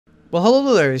Well,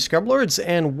 hello there, Scrublords,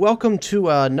 and welcome to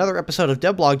another episode of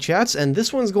Devblog Chats, and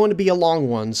this one's going to be a long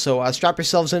one, so strap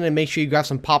yourselves in and make sure you grab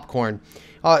some popcorn.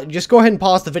 Just go ahead and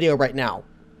pause the video right now.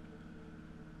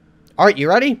 Alright, you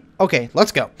ready? Okay,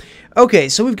 let's go. Okay,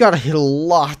 so we've got a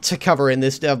lot to cover in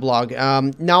this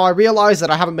devblog. Now, I realize that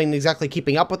I haven't been exactly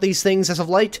keeping up with these things as of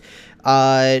late.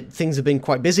 Things have been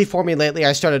quite busy for me lately.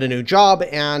 I started a new job,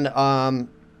 and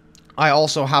I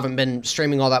also haven't been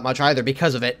streaming all that much either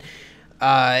because of it.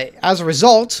 As a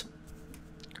result,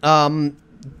 content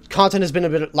has been a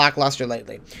bit lackluster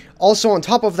lately. Also, on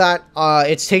top of that,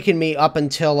 it's taken me up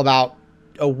until about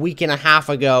a week and a half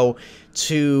ago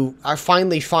to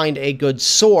finally find a good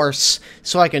source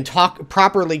so I can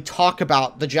properly talk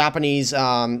about the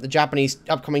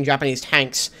upcoming Japanese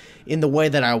tanks in the way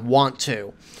that I want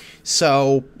to.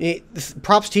 So,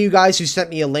 props to you guys who sent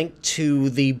me a link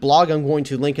to the blog I'm going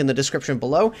to link in the description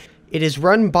below. It is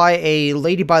run by a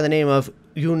lady by the name of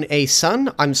Yun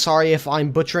A-sun. I'm sorry if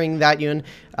I'm butchering that, Yun,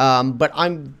 but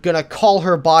I'm gonna call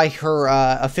her by her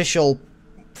official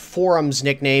forums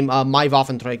nickname, My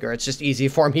Waffenträger. It's just easy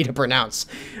for me to pronounce.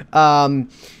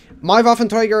 My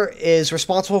Waffenträger is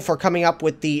responsible for coming up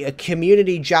with the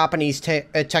community Japanese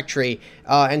tech tree,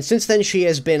 and since then she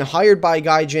has been hired by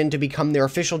Gaijin to become their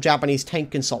official Japanese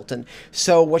tank consultant.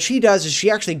 So what she does is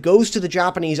she actually goes to the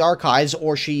Japanese archives,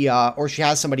 or she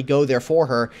has somebody go there for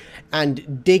her,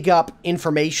 and dig up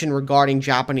information regarding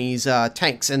Japanese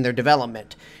tanks and their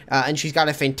development. And she's got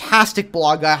a fantastic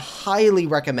blog. I highly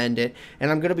recommend it,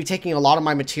 and I'm going to be taking a lot of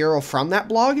my material from that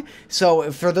blog. So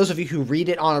for those of you who read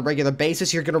it on a regular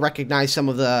basis, you're going to recognize some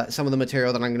of the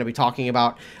material that I'm going to be talking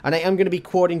about. And I am going to be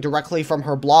quoting directly from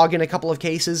her blog in a couple of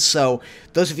cases. So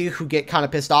those of you who get kind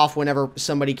of pissed off whenever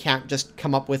somebody can't just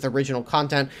come up with original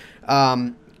content,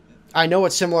 I know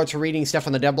it's similar to reading stuff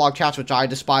on the Devblog chats, which I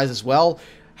despise as well.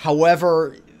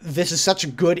 However, this is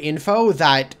such good info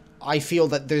that I feel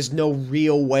that there's no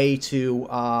real way to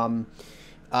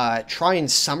try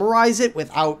and summarize it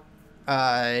without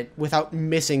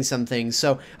missing some things.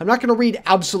 So I'm not going to read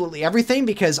absolutely everything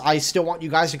because I still want you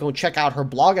guys to go check out her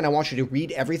blog, and I want you to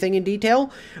read everything in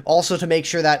detail. Also to make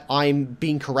sure that I'm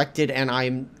being corrected and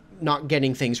I'm not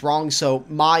getting things wrong. So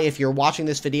if you're watching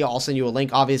this video, I'll send you a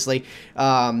link, obviously.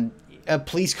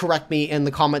 Please correct me in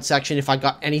the comment section if I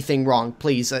got anything wrong,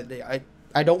 please.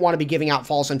 I don't want to be giving out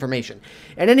false information.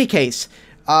 In any case,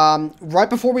 right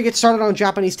before we get started on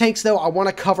Japanese tanks, though, I want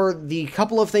to cover the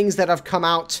couple of things that have come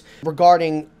out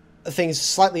regarding things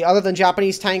slightly other than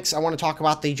Japanese tanks. I want to talk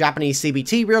about the Japanese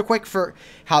CBT real quick for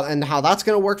how that's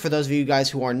going to work for those of you guys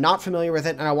who are not familiar with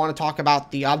it. And I want to talk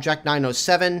about the Object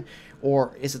 907,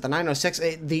 or is it the 906?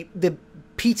 The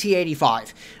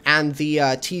PT-85 and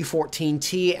the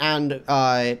T-14T and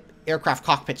aircraft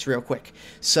cockpits real quick.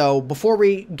 So before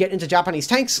we get into Japanese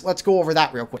tanks, let's go over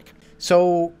that real quick.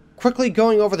 So quickly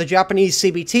going over the Japanese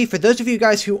CBT, for those of you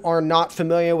guys who are not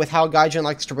familiar with how Gaijin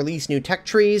likes to release new tech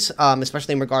trees,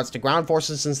 especially in regards to ground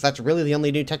forces, since that's really the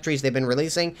only new tech trees they've been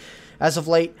releasing as of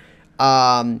late,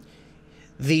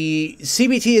 the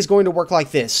CBT is going to work like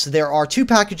this. There are two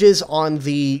packages on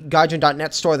the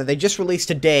Gaijin.net store that they just released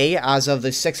today as of the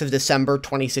 6th of December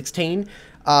 2016.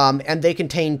 And they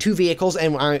contain two vehicles,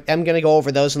 and I am going to go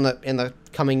over those in the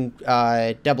coming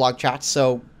devblog chats,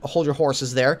 so hold your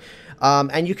horses there.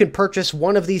 And you can purchase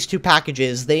one of these two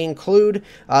packages. They include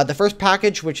the first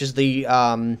package, which is the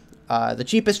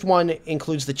cheapest one,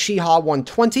 includes the Chi-Ha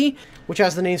 120, which,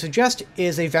 as the name suggests,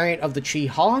 is a variant of the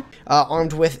Chi-Ha,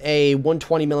 armed with a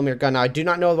 120mm gun. Now, I do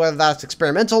not know whether that's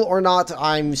experimental or not.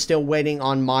 I'm still waiting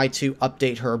on Mai to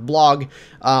update her blog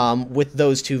with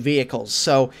those two vehicles.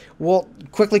 So we'll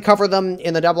quickly cover them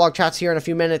in the devblog chats here in a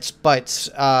few minutes, but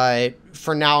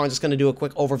for now, I'm just going to do a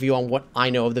quick overview on what I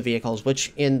know of the vehicles,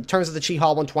 which in terms of the Chi-Ha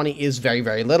 120 is very,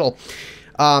 very little.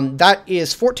 That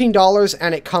is $14,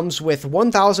 and it comes with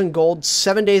 1,000 gold,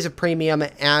 7 days of premium,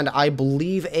 and I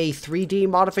believe a 3D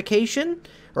modification,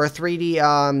 or a 3D,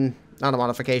 not a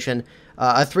modification,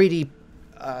 a 3D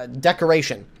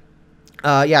decoration.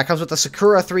 Yeah, it comes with the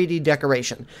Sakura 3D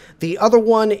decoration. The other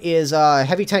one is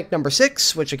Heavy Tank number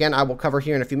 6, which again I will cover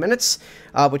here in a few minutes,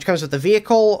 which comes with the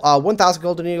vehicle, 1,000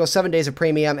 golden eagle, 7 days of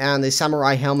premium, and the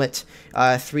Samurai Helmet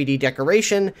 3D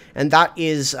decoration, and that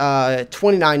is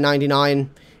 $29.99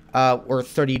 or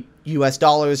 $30 US.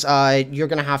 You're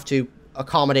going to have to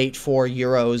accommodate for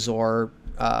euros or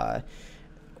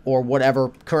whatever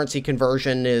currency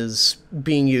conversion is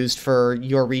being used for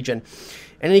your region.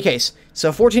 In any case,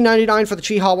 so $14.99 for the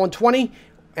Chi-Ha 120,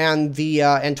 and the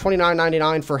and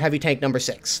 $29.99 for Heavy Tank number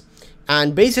 6.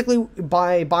 And basically,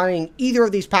 by buying either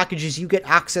of these packages, you get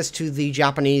access to the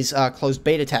Japanese closed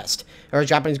beta test, or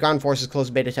Japanese Ground Forces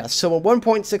closed beta test. So when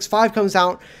 1.65 comes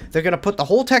out, they're going to put the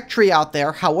whole tech tree out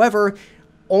there. However,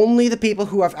 only the people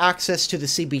who have access to the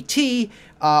CBT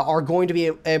are going to be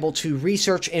able to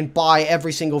research and buy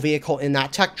every single vehicle in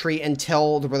that tech tree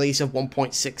until the release of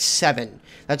 1.67.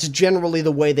 That's generally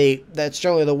the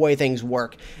way things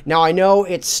work. Now, I know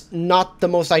it's not the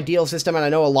most ideal system, and I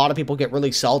know a lot of people get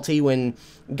really salty when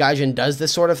Gaijin does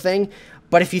this sort of thing,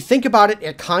 but if you think about it,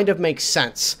 it kind of makes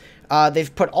sense.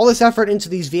 They've put all this effort into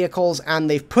these vehicles, and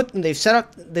they've set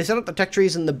up the tech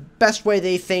trees in the best way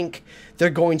they think they're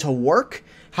going to work.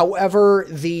 However,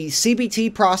 the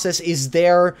CBT process is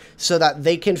there so that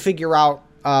they can figure out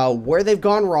where they've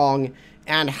gone wrong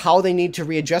and how they need to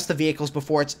readjust the vehicles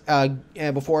before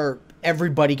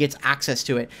everybody gets access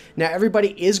to it. Now, everybody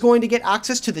is going to get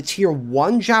access to the Tier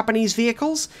 1 Japanese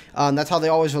vehicles. That's how they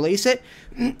always release it.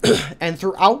 And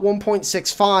throughout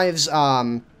 1.65's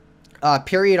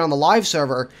period on the live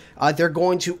server, they're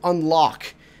going to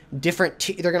unlock they're going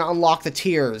to unlock the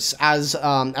tiers as the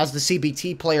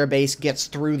CBT player base gets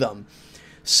through them.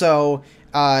 So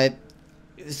the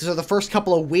first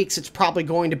couple of weeks, it's probably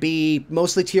going to be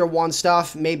mostly Tier 1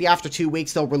 stuff. Maybe after 2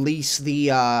 weeks, they'll release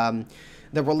they'll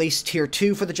release Tier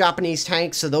 2 for the Japanese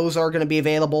tanks, so those are going to be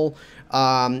available.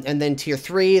 And then Tier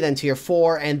 3, then Tier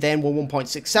 4, and then when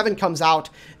 1.67 comes out,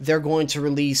 they're going to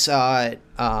release the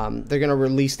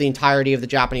entirety of the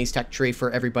Japanese tech tree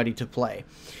for everybody to play.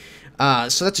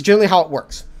 So that's generally how it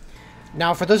works.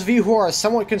 Now, for those of you who are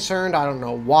somewhat concerned, I don't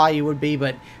know why you would be,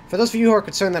 but for those of you who are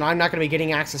concerned that I'm not going to be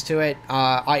getting access to it,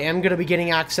 I am going to be getting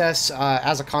access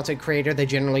as a content creator. They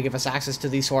generally give us access to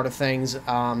these sort of things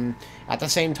at the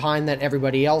same time that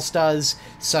everybody else does.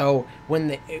 So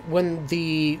when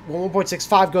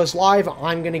 1.65 goes live,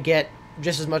 I'm going to get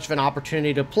just as much of an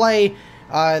opportunity to play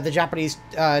the Japanese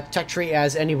tech tree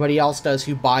as anybody else does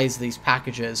who buys these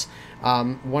packages.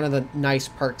 One of the nice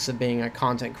perks of being a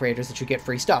content creator is that you get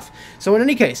free stuff. So in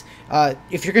any case,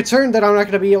 if you're concerned that I'm not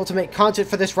going to be able to make content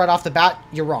for this right off the bat,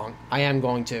 you're wrong. I am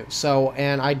going to. So,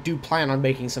 and I do plan on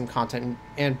making some content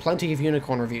and plenty of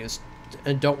unicorn reviews.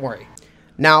 And don't worry.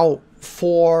 Now,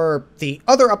 for the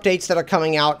other updates that are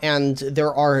coming out, and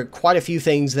there are quite a few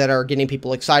things that are getting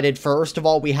people excited. First of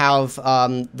all, we have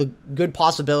the good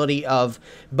possibility of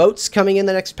boats coming in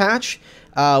the next patch,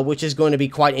 which is going to be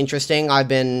quite interesting. I've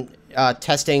been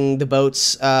testing the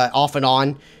boats off and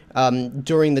on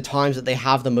during the times that they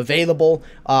have them available.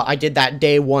 I did that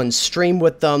day one stream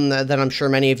with them that I'm sure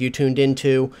many of you tuned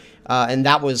into, and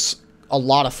that was a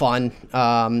lot of fun.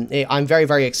 I'm very,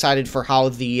 very excited for how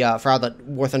the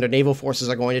War Thunder naval forces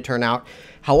are going to turn out.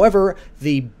 However,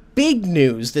 the big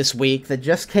news this week that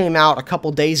just came out a couple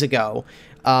days ago,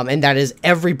 and that is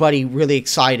everybody really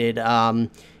excited,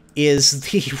 is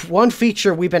the one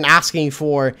feature we've been asking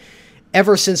for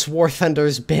ever since War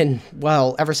Thunder's been,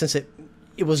 well, ever since it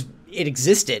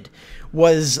existed,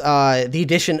 was the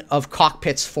addition of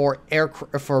cockpits for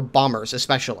bombers,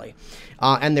 especially.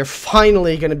 And they're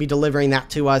finally going to be delivering that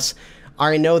to us.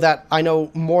 I know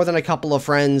more than a couple of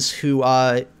friends who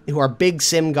are big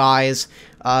sim guys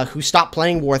who stopped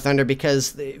playing War Thunder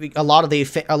because a lot of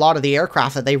the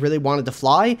aircraft that they really wanted to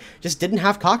fly just didn't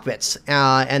have cockpits,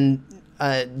 and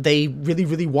they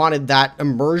really wanted that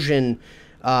immersion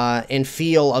and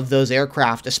feel of those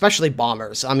aircraft, especially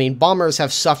bombers. I mean, bombers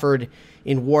have suffered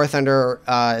in War Thunder,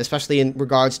 especially in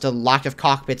regards to lack of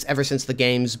cockpits ever since the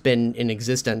game's been in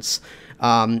existence.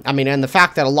 I mean, and the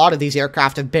fact that a lot of these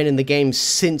aircraft have been in the game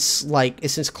since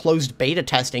closed beta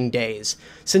testing days,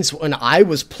 since when I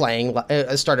was playing,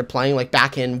 started playing, like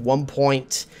back in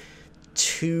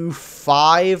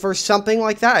 1.25 or something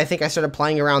like that. I think I started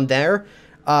playing around there.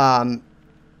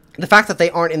 The fact that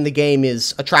they aren't in the game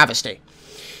is a travesty.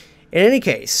 In any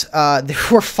case,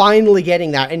 we're finally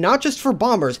getting that, and not just for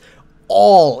bombers.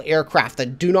 All aircraft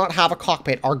that do not have a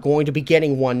cockpit are going to be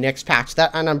getting one next patch.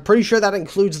 And I'm pretty sure that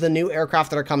includes the new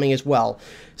aircraft that are coming as well.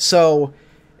 So,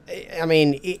 I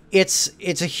mean, it's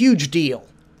a huge deal.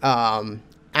 And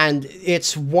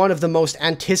it's one of the most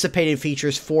anticipated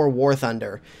features for War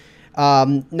Thunder.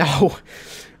 Now,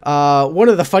 one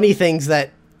of the funny things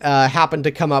that happened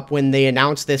to come up when they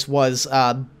announced this was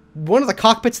one of the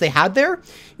cockpits they had there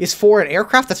is for an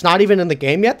aircraft that's not even in the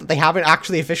game yet, that they haven't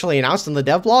actually officially announced in the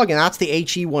Devblog, and that's the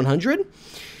HE-100.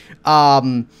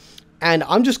 And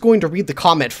I'm just going to read the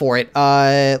comment for it.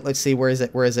 Let's see, where is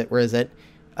it? Heinkel,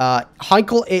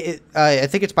 I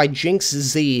think it's by Jinx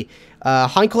Z.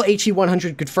 Heinkel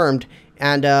HE-100 confirmed,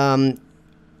 and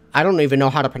I don't even know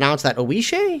how to pronounce that.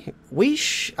 Owishe?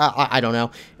 Wish? I don't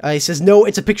know. He says, no,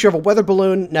 it's a picture of a weather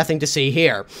balloon. Nothing to see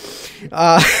here.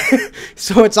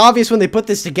 So it's obvious when they put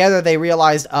this together, they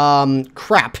realized,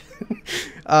 crap.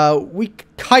 We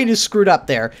kind of screwed up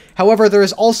there. However, there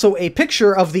is also a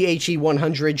picture of the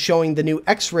HE100 showing the new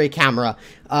X-ray camera.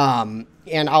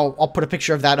 And I'll put a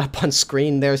picture of that up on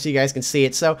screen there so you guys can see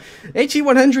it. So,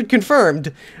 HE100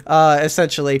 confirmed,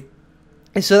 essentially.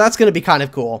 So that's going to be kind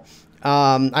of cool.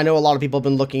 I know a lot of people have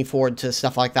been looking forward to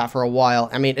stuff like that for a while.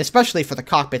 I mean, especially for the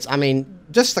cockpits. I mean,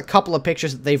 just a couple of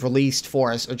pictures that they've released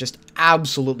for us are just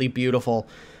absolutely beautiful.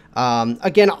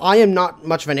 Again, I am not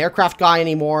much of an aircraft guy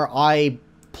anymore. I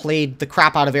played the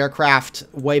crap out of aircraft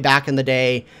way back in the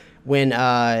day when,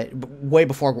 way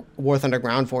before War Thunder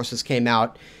Ground Forces came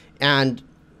out. And,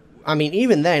 I mean,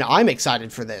 even then, I'm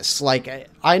excited for this. Like,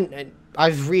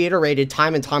 I've reiterated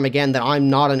time and time again that I'm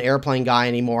not an airplane guy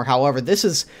anymore. However, this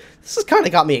has kind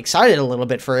of got me excited a little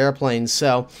bit for airplanes.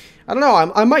 So, I don't know,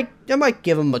 I might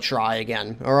give them a try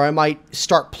again, or I might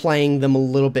start playing them a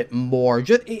little bit more.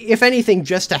 Just, if anything,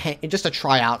 just to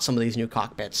try out some of these new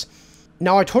cockpits.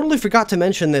 Now, I totally forgot to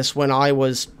mention this when I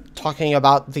was talking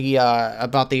about the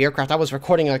aircraft. I was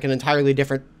recording like an entirely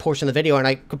different portion of the video, and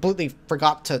I completely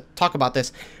forgot to talk about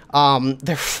this.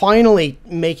 They're finally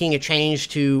making a change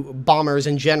to bombers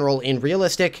in general in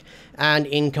realistic and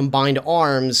in combined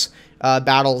arms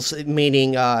battles,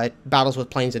 meaning battles with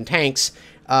planes and tanks,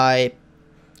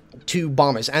 to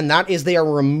bombers. And that is, they are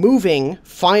removing,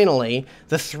 finally,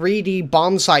 the 3D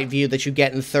bomb sight view that you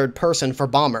get in third person for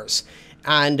bombers.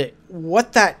 And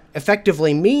what that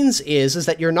effectively means is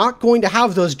that you're not going to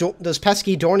have those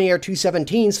pesky Dornier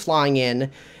 217s flying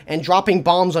in and dropping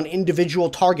bombs on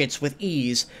individual targets with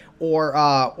ease,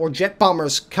 or jet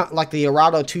bombers like the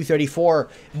Arado 234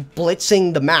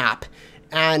 blitzing the map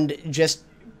and just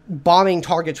bombing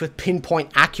targets with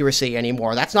pinpoint accuracy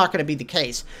anymore. That's not going to be the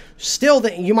case. Still,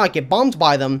 that you might get bombed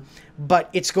by them, but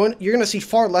you're going to see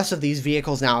far less of these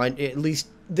vehicles now, and at least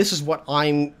this is what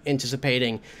I'm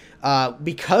anticipating.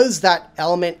 Because that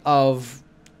element of,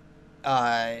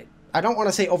 I don't want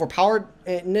to say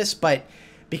overpoweredness, but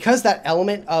because that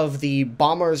element of the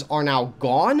bombers are now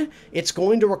gone, it's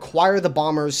going to require the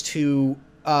bombers to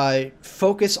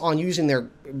focus on using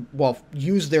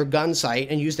use their gun sight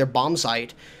and use their bomb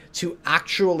sight to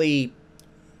actually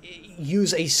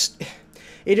use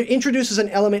it introduces an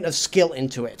element of skill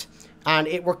into it. And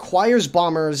it requires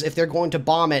bombers, if they're going to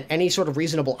bomb at any sort of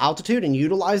reasonable altitude and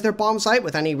utilize their bomb sight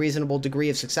with any reasonable degree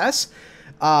of success,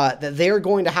 that they're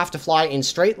going to have to fly in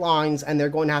straight lines, and they're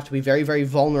going to have to be very, very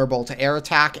vulnerable to air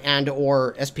attack and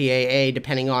or SPAA,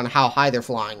 depending on how high they're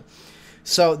flying.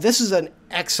 So this is an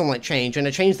excellent change, and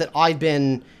a change that I've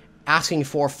been asking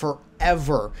for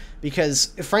forever,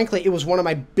 because, frankly, it was one of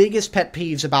my biggest pet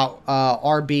peeves about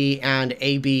RB and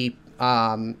AB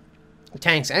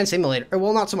tanks and simulator.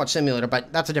 Well, not so much simulator,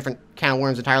 but that's a different can of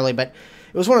worms entirely. But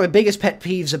it was one of my biggest pet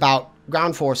peeves about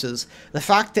ground forces. The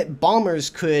fact that bombers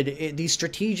these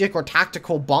strategic or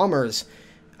tactical bombers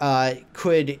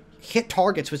could hit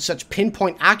targets with such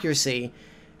pinpoint accuracy,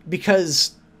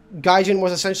 because Gaijin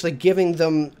was essentially giving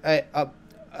them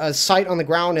a sight on the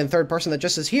ground in third person that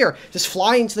just is here. Just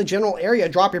fly into the general area,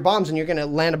 drop your bombs, and you're going to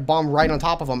land a bomb right on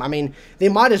top of them. I mean,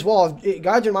 Gaijin might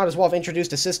as well have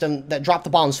introduced a system that dropped the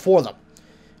bombs for them,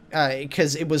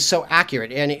 because it was so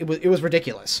accurate, and it was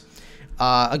ridiculous.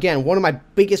 Again, one of my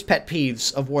biggest pet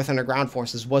peeves of War Thunder Ground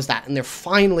Forces was that, and they're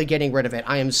finally getting rid of it.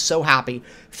 I am so happy.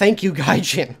 Thank you,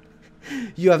 Gaijin.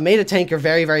 You have made a tanker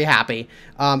very, very happy.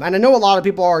 And I know a lot of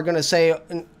people are going to say,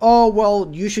 oh, well,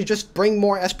 you should just bring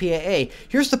more SPAA.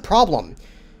 Here's the problem.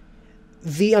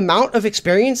 The amount of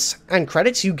experience and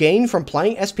credits you gain from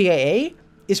playing SPAA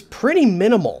is pretty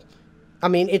minimal. I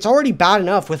mean, it's already bad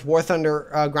enough with War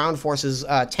Thunder Ground Forces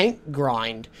tank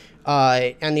grind,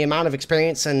 and the amount of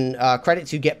experience and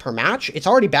credits you get per match. It's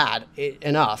already bad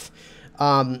enough.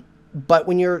 But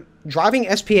when you're driving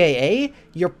SPAA,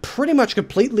 you're pretty much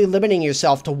completely limiting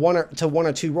yourself to one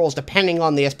or two roles, depending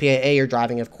on the SPAA you're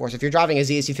driving, of course. If you're driving a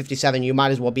ZSC-57, you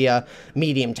might as well be a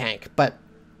medium tank. But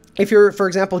if you're, for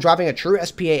example, driving a true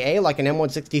SPAA, like an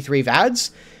M163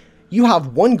 VADS, you have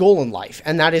one goal in life,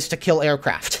 and that is to kill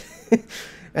aircraft.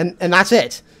 and that's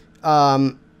it.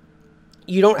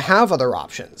 You don't have other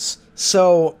options.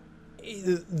 So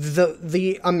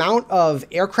the amount of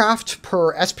aircraft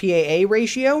per SPAA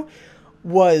ratio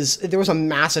there was a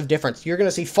massive difference. You're going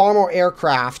to see far more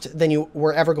aircraft than you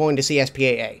were ever going to see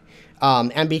SPAA.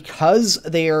 And because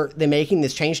they're making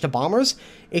this change to bombers,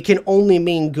 it can only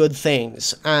mean good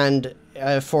things and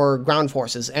for ground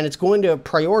forces. And it's going to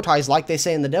prioritize, like they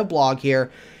say in the Devblog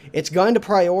here, It's going to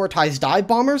prioritize dive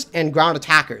bombers and ground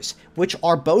attackers, which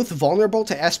are both vulnerable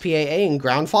to SPAA and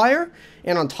ground fire.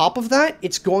 And on top of that,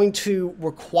 it's going to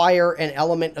require an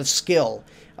element of skill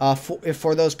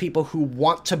for those people who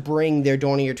want to bring their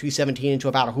Dornier 217 into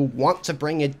a battle, who want to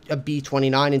bring a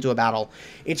B-29 into a battle.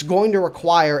 It's going to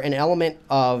require an element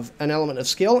of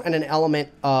skill and an element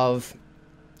of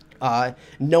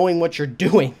knowing what you're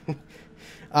doing.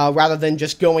 Rather than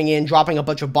just going in, dropping a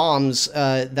bunch of bombs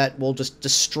that will just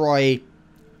destroy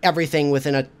everything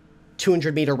within a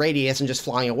 200-meter radius and just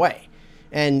flying away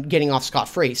and getting off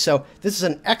scot-free. So this is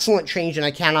an excellent change, and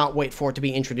I cannot wait for it to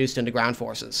be introduced into ground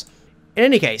forces. In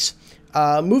any case,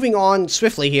 moving on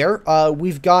swiftly here,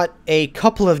 we've got a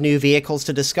couple of new vehicles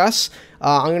to discuss.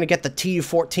 I'm going to get the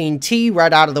Tu-14T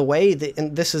right out of the way.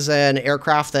 And this is an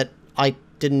aircraft that I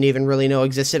didn't even really know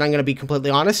existed, I'm going to be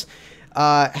completely honest.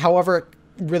 However,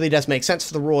 really does make sense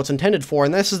for the rule it's intended for,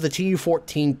 and this is the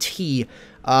Tu-14T.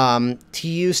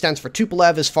 TU stands for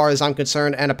Tupolev as far as I'm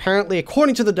concerned, and apparently,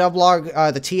 according to the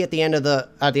Devblog, the T at the end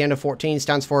of 14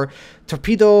 stands for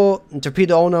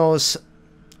Torpedonosets.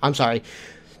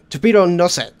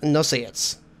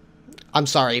 I'm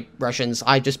sorry, Russians,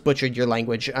 I just butchered your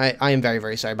language. I am very,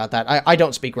 very sorry about that. I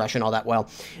don't speak Russian all that well.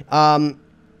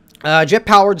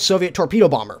 Jet-powered Soviet torpedo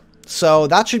bomber. So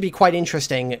that should be quite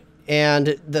interesting.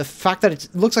 And the fact that it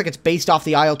looks like it's based off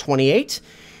the IL-28,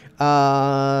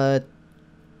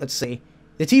 let's see,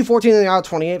 the Tu-14 and the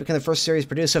IL-28 became the first series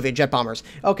produced Soviet jet bombers.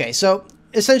 Okay, so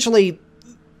essentially,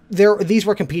 these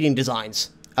were competing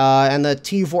designs, and the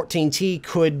Tu-14T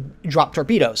could drop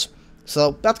torpedoes,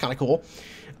 so that's kind of cool.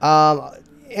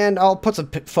 And I'll put some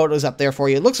photos up there for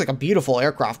you. It looks like a beautiful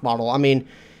aircraft model. I mean,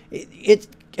 it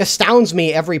astounds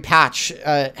me every patch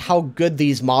how good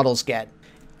these models get,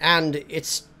 and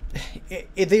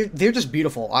they're just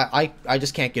beautiful. I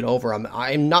just can't get over them.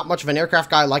 I'm not much of an aircraft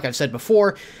guy, like I've said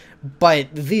before, but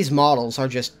these models are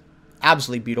just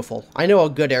absolutely beautiful. I know a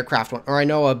good aircraft one, or I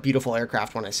know a beautiful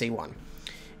aircraft when I see one.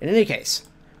 In any case,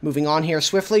 moving on here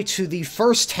swiftly to the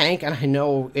first tank, and I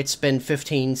know it's been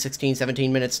 15, 16,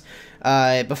 17 minutes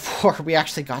before we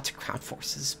actually got to ground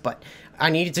forces, but I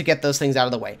needed to get those things out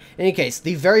of the way. In any case,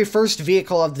 the very first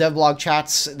vehicle of Devblog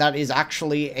chats that is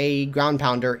actually a ground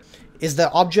pounder is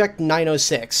the Object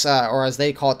 906, or as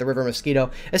they call it, the River Mosquito.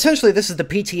 Essentially, this is the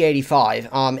PT-85,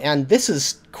 and this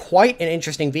is quite an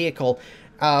interesting vehicle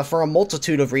for a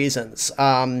multitude of reasons.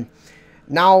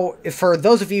 Now, for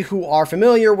those of you who are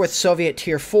familiar with Soviet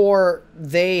Tier 4,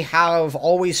 they have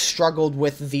always struggled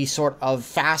with the sort of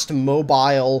fast,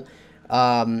 mobile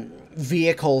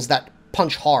vehicles that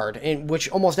punch hard, in which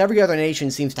almost every other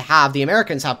nation seems to have. The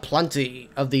Americans have plenty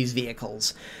of these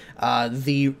vehicles.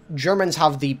 The Germans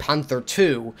have the Panther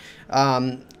II,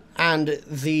 and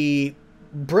the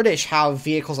British have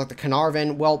vehicles like the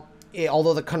Carnarvon. Well,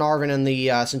 although the Carnarvon and the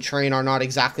Centurion are not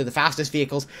exactly the fastest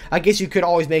vehicles, I guess you could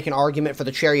always make an argument for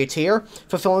the Charioteer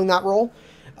fulfilling that role.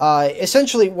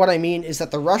 Essentially, what I mean is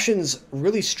that the Russians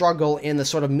really struggle in the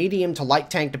sort of medium to light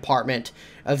tank department,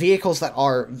 vehicles that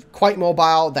are quite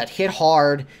mobile, that hit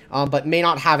hard, but may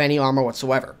not have any armor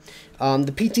whatsoever.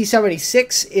 The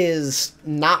PT-76 is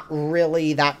not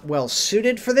really that well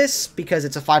suited for this because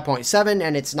it's a 5.7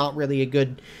 and it's not really a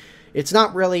good, it's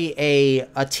not really a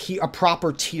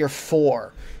proper Tier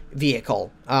 4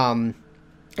 vehicle.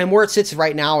 And where it sits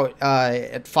right now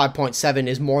at 5.7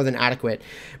 is more than adequate.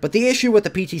 But the issue with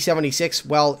the PT-76,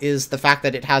 well, is the fact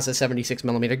that it has a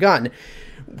 76mm gun,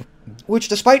 which,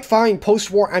 despite firing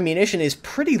post-war ammunition, is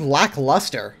pretty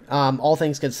lackluster, all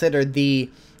things considered.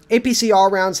 The APCR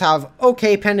rounds have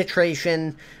okay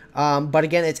penetration, but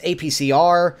again, it's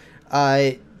APCR.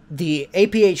 The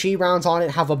APHE rounds on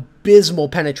it have abysmal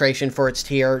penetration for its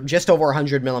tier, just over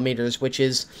 100mm, which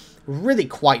is really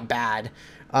quite bad.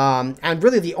 And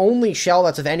really the only shell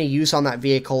that's of any use on that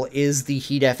vehicle is the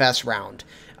Heat FS round,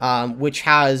 which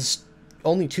has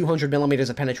only 200mm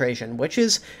of penetration, which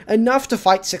is enough to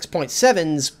fight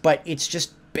 6.7s, but it's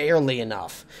just barely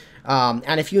enough.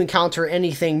 And if you encounter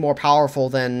anything more powerful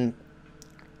than,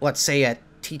 let's say, a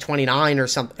T-29 or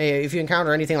something, if you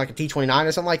encounter anything like a T-29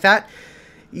 or something like that,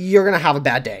 you're going to have a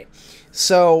bad day.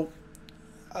 So,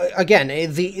 again,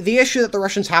 the issue that the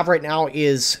Russians have right now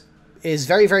is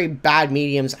very, very bad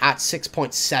mediums at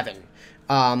 6.7.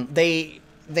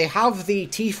 They have the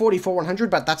T-44-100,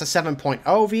 but that's a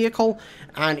 7.0 vehicle,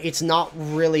 and it's not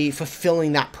really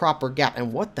fulfilling that proper gap.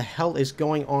 And what the hell is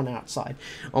going on outside?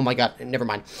 Oh my god, never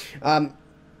mind. In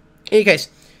any case,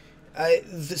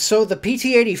 so the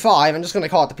PT-85, I'm just going to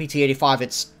call it the PT-85,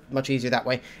 it's much easier that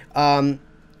way,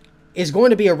 is going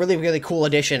to be a really, really cool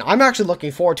addition. I'm actually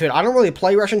looking forward to it. I don't really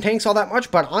play Russian tanks all that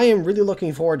much, but I am really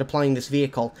looking forward to playing this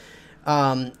vehicle.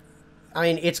 I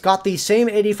mean, it's got the same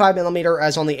 85mm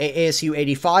as on the ASU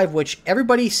 85, which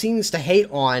everybody seems to hate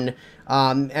on,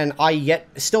 and I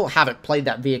still haven't played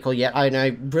that vehicle yet, and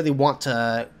I really want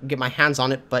to get my hands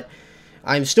on it, but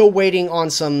I'm still waiting on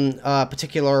some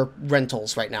particular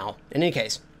rentals right now. In any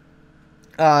case,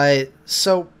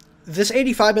 so this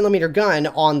 85mm gun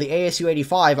on the ASU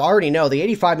 85, I already know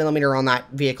the 85mm on that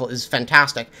vehicle is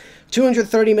fantastic.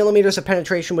 230mm of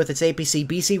penetration with its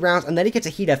APC-BC rounds, and then it gets a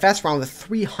Heat FS round with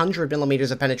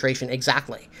 300mm of penetration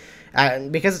exactly. And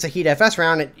because it's a Heat FS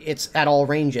round, it's at all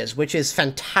ranges, which is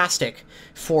fantastic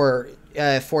for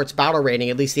its battle rating,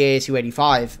 at least the ASU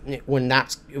 85, when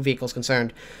that vehicle is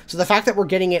concerned. So the fact that we're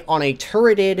getting it on a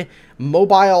turreted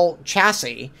mobile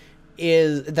chassis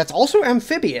that's also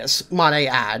amphibious, might I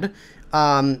add,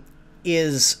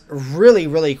 is really,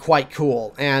 really quite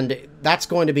cool, and that's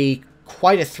going to be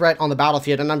quite a threat on the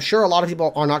battlefield, and I'm sure a lot of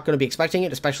people are not going to be expecting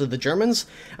it, especially the Germans,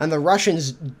 and the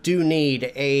Russians do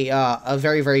need a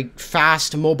very, very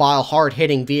fast, mobile,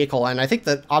 hard-hitting vehicle, and I think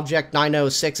the Object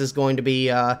 906 is going to be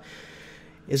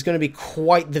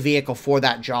quite the vehicle for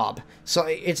that job. So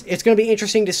it's going to be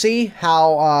interesting to see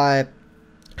how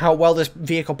well this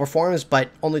vehicle performs, but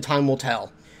only time will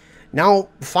tell. Now,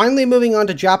 finally moving on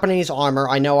to Japanese armor.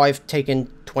 I know I've taken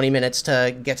 20 minutes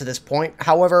to get to this point.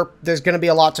 However, there's going to be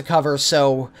a lot to cover,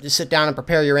 so just sit down and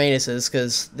prepare your anuses,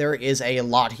 because there is a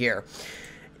lot here.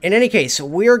 In any case,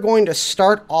 we're going to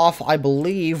start off, I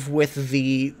believe, with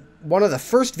one of the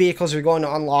first vehicles you're going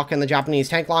to unlock in the Japanese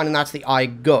tank line, and that's the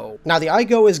AIGO. Now, the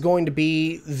AIGO is going to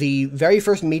be the very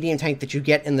first medium tank that you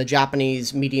get in the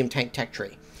Japanese medium tank tech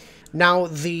tree. Now,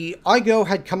 the AIGO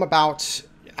had come about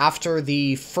after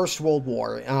the First World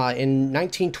War. In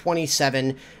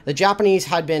 1927, the Japanese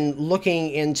had been looking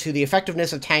into the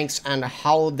effectiveness of tanks and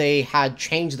how they had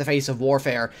changed the face of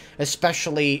warfare,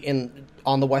 especially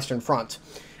on the Western Front.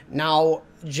 Now,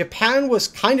 Japan was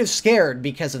kind of scared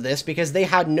because of this, because they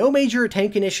had no major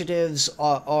tank initiatives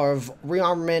of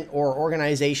rearmament or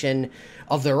organization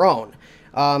of their own.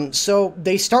 So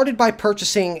they started by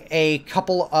purchasing a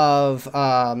couple of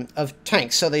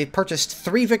tanks. So they purchased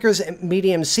 3 Vickers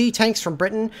medium C tanks from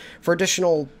Britain for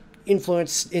additional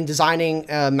influence in designing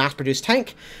a mass-produced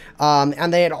tank.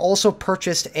 And they had also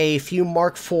purchased a few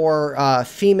Mark IV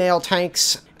female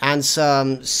tanks and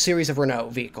some series of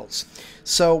Renault vehicles.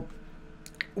 So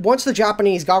once the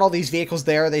Japanese got all these vehicles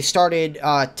there, they started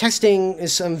testing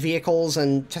some vehicles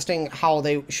and testing how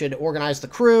they should organize the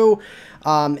crew,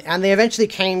 and they eventually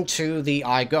came to the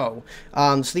AIGO.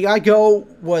 So the AIGO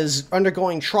was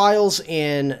undergoing trials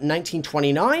in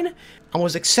 1929 and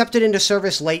was accepted into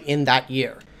service late in that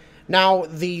year. Now,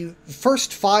 the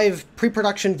first 5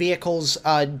 pre-production vehicles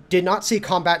did not see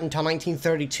combat until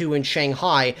 1932 in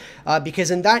Shanghai, because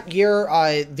in that year,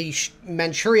 the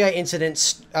Manchuria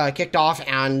incidents kicked off,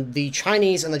 and the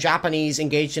Chinese and the Japanese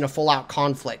engaged in a full-out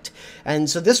conflict. And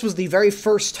so this was the very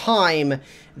first time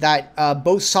that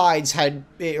both sides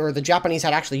the Japanese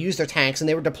had actually used their tanks, and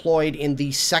they were deployed in the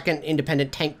 2nd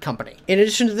Independent Tank Company. In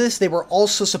addition to this, they were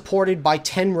also supported by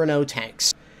 10 Renault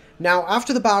tanks. Now,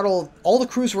 after the battle, all the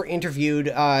crews were interviewed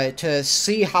to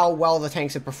see how well the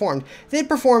tanks had performed. They had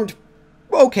performed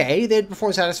okay, they had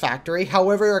performed satisfactory.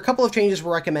 However, a couple of changes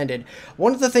were recommended.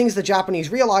 One of the things the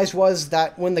Japanese realized was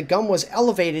that when the gun was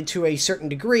elevated to a certain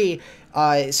degree,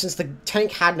 since the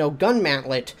tank had no gun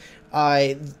mantlet,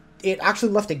 it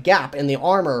actually left a gap in the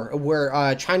armor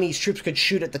where Chinese troops could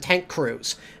shoot at the tank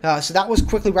crews. So that was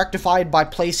quickly rectified by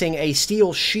placing a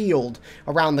steel shield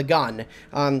around the gun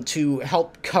to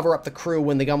help cover up the crew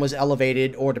when the gun was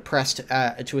elevated or depressed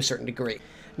to a certain degree.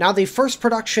 Now, the first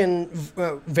production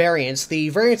variants, the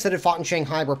variants that had fought in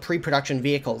Shanghai, were pre-production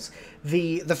vehicles.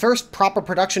 The first proper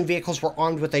production vehicles were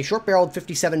armed with a short-barreled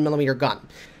 57mm gun.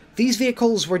 These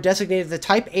vehicles were designated the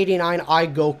Type 89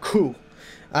 AIGO-Ku.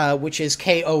 Which is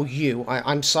K-O-U.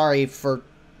 I'm sorry for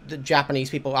the Japanese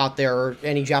people out there, or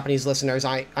any Japanese listeners.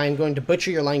 I'm going to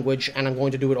butcher your language, and I'm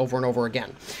going to do it over and over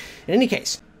again. In any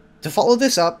case, to follow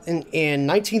this up, in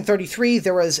 1933,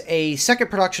 there was a second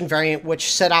production variant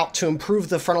which set out to improve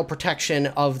the frontal protection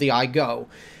of the AIGO.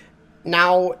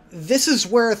 Now, this is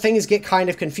where things get kind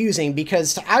of confusing,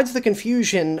 because to add to the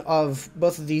confusion of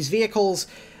both of these vehicles,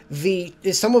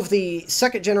 some of the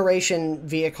second generation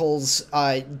vehicles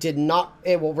did not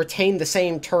retain the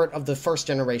same turret of the first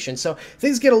generation, so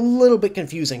things get a little bit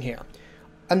confusing here.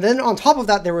 And then on top of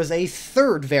that, there was a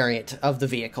third variant of the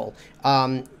vehicle,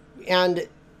 and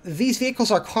these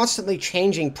vehicles are constantly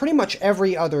changing pretty much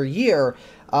every other year,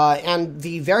 and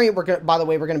the variant by the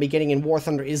way, we're going to be getting in War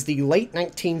Thunder is the late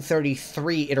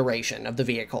 1933 iteration of the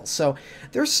vehicle. So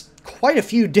there's quite a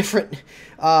few different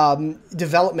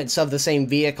developments of the same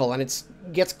vehicle, and it's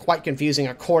gets quite confusing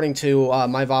according to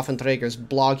my Waffenträger's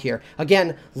blog here.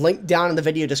 Again, link down in the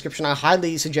video description. I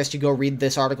highly suggest you go read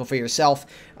this article for yourself.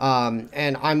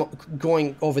 And I'm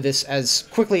going over this as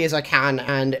quickly as I can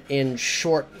and in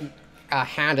short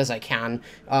hand as I can,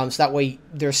 so that way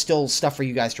there's still stuff for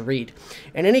you guys to read.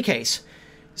 In any case,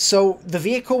 so the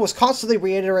vehicle was constantly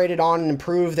reiterated on and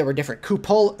improved. There were different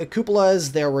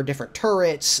cupolas, there were different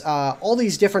turrets, all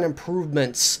these different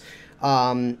improvements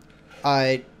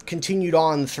continued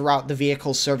on throughout the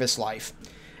vehicle's service life.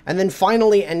 And then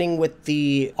finally ending with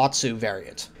the Otsu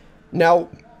variant. Now,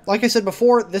 like I said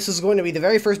before, this is going to be the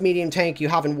very first medium tank you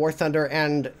have in War Thunder,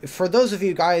 and for those of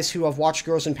you guys who have watched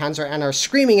Girls in Panzer and are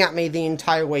screaming at me the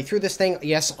entire way through this thing,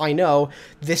 yes, I know,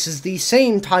 this is the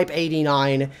same Type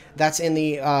 89 that's in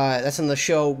the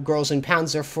show Girls in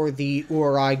Panzer for the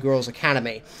Urai Girls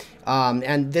Academy.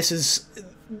 And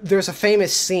there's a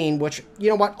famous scene, which, you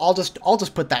know what, I'll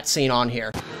just put that scene on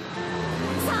here.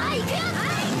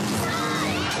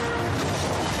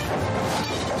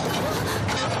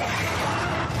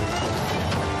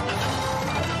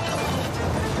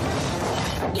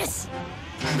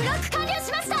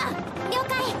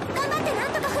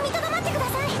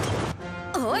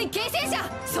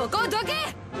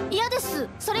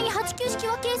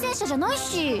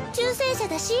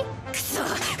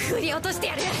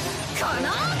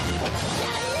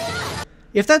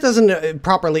 If that doesn't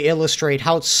properly illustrate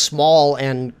how small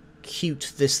and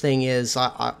cute this thing is,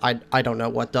 I don't know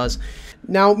what does.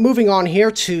 Now, moving on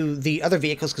here to the other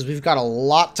vehicles, because we've got a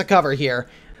lot to cover here.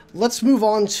 Let's move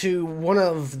on to one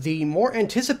of the more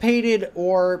anticipated,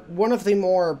 or one of the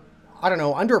more, I don't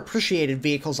know, underappreciated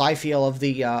vehicles, I feel,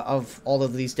 of all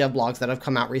of these devblogs that have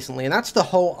come out recently, and that's the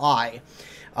Ho-I.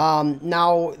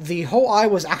 Now, the Ho-I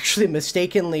was actually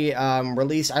mistakenly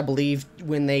released, I believe,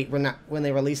 when they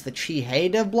released the Chi-Hei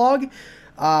devblog.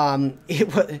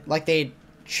 It was like they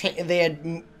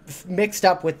had mixed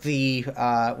up with the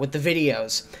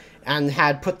videos and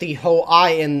had put the Ho-I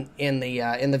in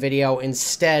the video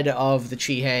instead of the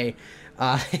Chi-Hei.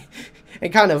 It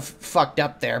kind of fucked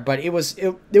up there, but it was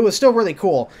still really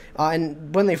cool.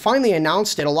 And when they finally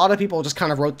announced it, a lot of people just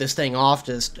kind of wrote this thing off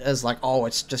as like, oh,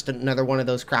 it's just another one of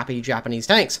those crappy Japanese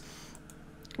tanks.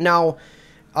 Now,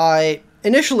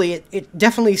 initially, it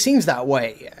definitely seems that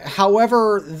way.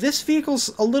 However, this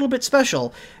vehicle's a little bit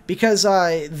special because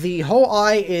the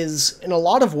Ho-I is, in a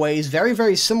lot of ways, very,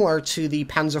 very similar to the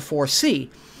Panzer IV-C,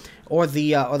 or a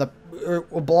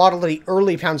lot of the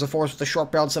early Panzer IVs with the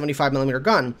short-barreled 75mm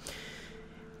gun.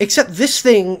 Except this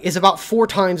thing is about 4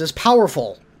 times as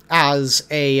powerful as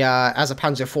a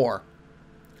Panzer IV.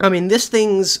 I mean, this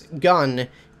thing's gun,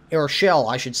 or shell,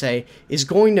 I should say, is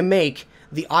going to make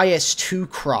the IS-2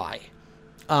 cry.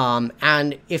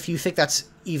 And if you think that's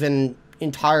even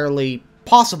entirely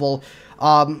possible,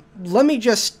 let me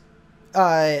just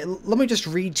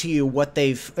read to you what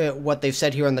they've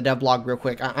said here on the devblog real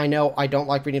quick. I know I don't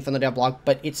like reading from the devblog,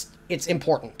 but it's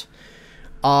important.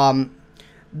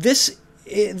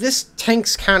 This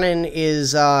tank's cannon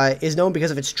is known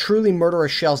because of its truly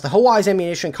murderous shells. The Ho-I's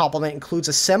ammunition complement includes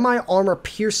a semi-armor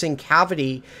piercing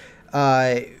cavity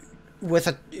with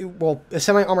a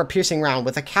semi-armor piercing round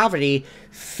with a cavity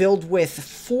filled with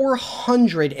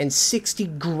 460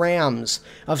 grams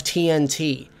of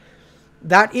TNT.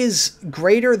 That is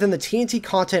greater than the TNT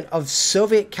content of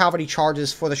Soviet cavity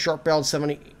charges for the short-barreled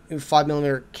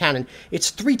 75mm cannon. It's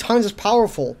 3 times as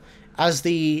powerful as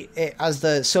the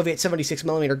Soviet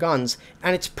 76mm guns,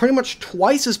 and it's pretty much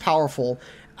twice as powerful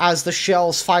as the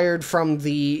shells fired from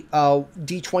the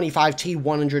D-25T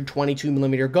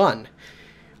 122mm gun.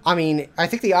 I mean, I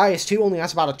think the IS-2 only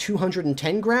has about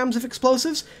 210 grams of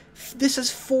explosives. This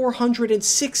is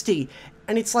 460,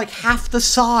 and it's like half the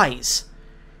size.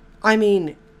 I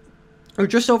mean, or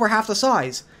just over half the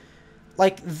size.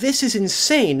 Like, this is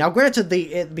insane. Now, granted,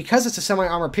 because it's a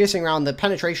semi-armor piercing round, the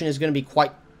penetration is going to be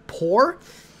quite poor,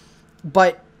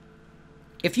 but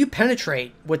if you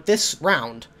penetrate with this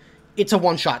round, it's a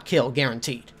one-shot kill,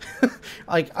 guaranteed.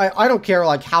 Like, I don't care,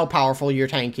 like, how powerful your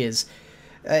tank is.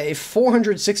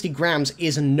 460 grams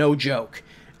is no joke.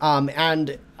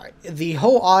 And the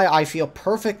Ho-I, I feel,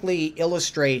 perfectly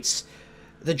illustrates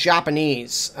the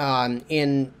Japanese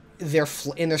in their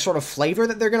sort of flavor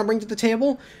that they're going to bring to the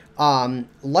table.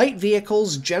 Light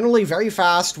vehicles, generally very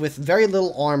fast, with very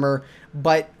little armor,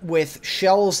 but with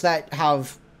shells that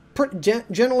have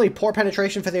generally poor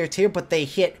penetration for their tier, but they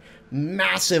hit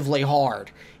massively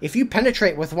hard. If you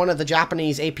penetrate with one of the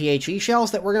Japanese APHE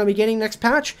shells that we're going to be getting next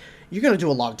patch, you're going to do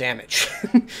a lot of damage.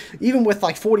 Even with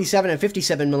like 47 and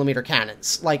 57mm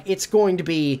cannons. Like, it's going to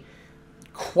be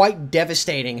quite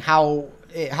devastating how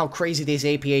crazy these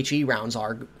APHE rounds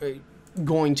are.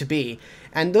 going to be.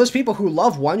 And those people who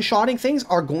love one-shotting things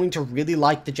are going to really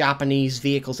like the Japanese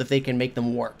vehicles if they can make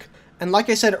them work. And like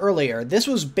I said earlier, this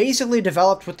was basically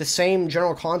developed with the same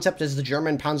general concept as the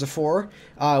German Panzer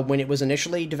IV when it was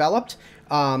initially developed.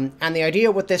 And the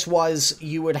idea with this was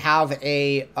you would have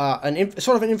a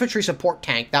sort of an infantry support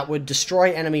tank that would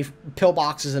destroy enemy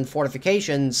pillboxes and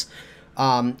fortifications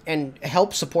and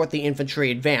help support the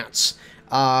infantry advance.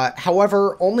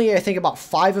 However, only I think about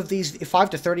 5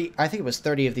 to 30, I think it was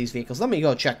 30 of these vehicles. Let me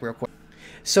go check real quick.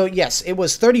 So yes, it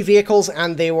was 30 vehicles,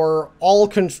 and they were all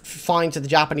confined to the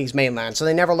Japanese mainland, so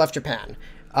they never left Japan.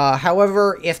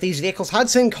 However, if these vehicles had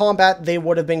seen combat, they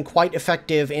would have been quite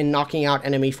effective in knocking out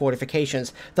enemy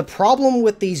fortifications. The problem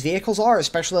with these vehicles are,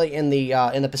 especially in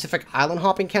the Pacific Island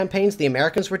hopping campaigns the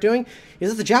Americans were doing,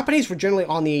 is that the Japanese were generally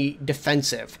on the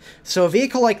defensive. So a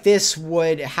vehicle like this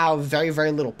would have very,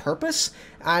 very little purpose,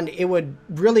 and it would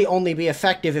really only be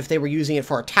effective if they were using it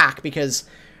for attack, because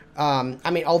I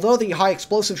mean, although the high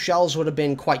explosive shells would have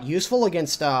been quite useful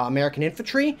against American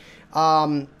infantry,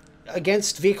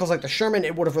 against vehicles like the Sherman,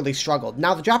 it would have really struggled.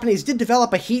 Now, the Japanese did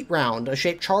develop a heat round, a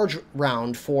shaped charge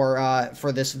round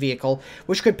for this vehicle,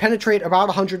 which could penetrate about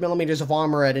 100 millimeters of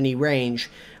armor at any range.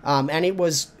 And it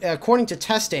was, according to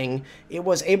testing, it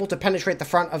was able to penetrate the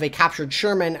front of a captured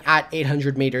Sherman at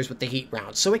 800 meters with the heat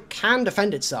round. So it can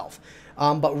defend itself.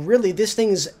 But really, this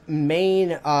thing's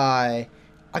main,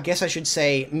 I guess I should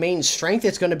say, main strength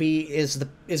is going to be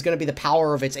the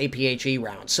power of its APHE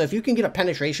round. So if you can get a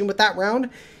penetration with that round,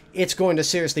 it's going to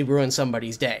seriously ruin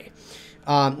somebody's day.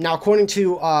 Now, according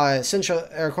to my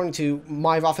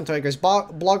Waffenträger's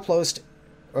blog post,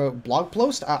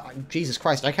 Jesus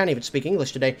Christ, I can't even speak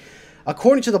English today.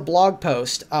 According to the blog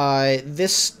post,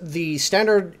 the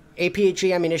standard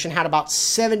APHE ammunition had about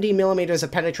 70 millimeters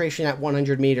of penetration at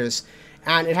 100 meters.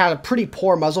 And it had a pretty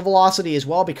poor muzzle velocity as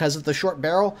well because of the short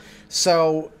barrel,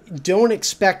 so don't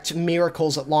expect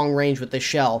miracles at long range with this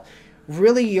shell.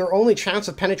 Really, your only chance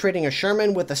of penetrating a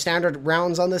Sherman with the standard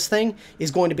rounds on this thing is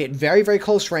going to be at very, very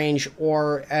close range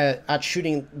or at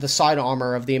shooting the side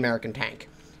armor of the American tank.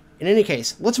 In any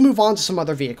case, let's move on to some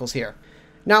other vehicles here.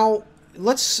 Now,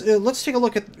 let's take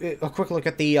a quick look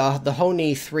at the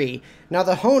Honi 3. Now,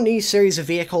 the Honi series of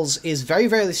vehicles is very,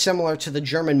 very similar to the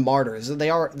German Martyrs.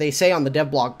 They say on the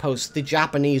Devblog post, the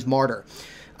Japanese Martyr.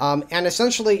 And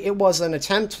essentially, it was an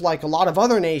attempt, like a lot of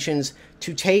other nations,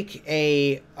 to take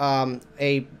a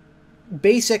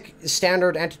basic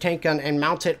standard anti-tank gun and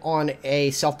mount it on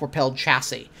a self-propelled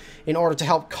chassis in order to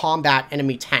help combat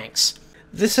enemy tanks.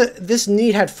 This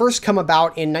need had first come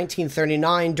about in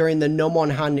 1939 during the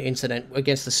Nomonhan incident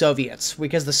against the Soviets,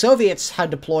 because the Soviets had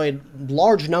deployed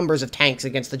large numbers of tanks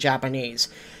against the Japanese,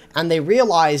 and they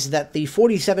realized that the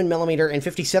 47mm and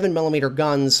 57mm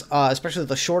guns, especially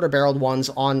the shorter barreled ones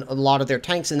on a lot of their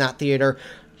tanks in that theater,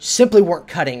 simply weren't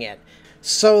cutting it.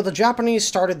 So the Japanese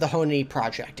started the Honi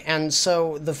project, and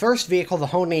so the first vehicle, the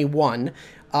Honi 1,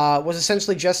 was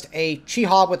essentially just a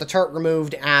Chi-Hob with the turret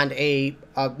removed and a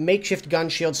makeshift gun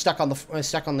shield stuck on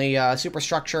the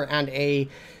superstructure, and a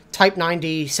Type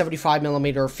 90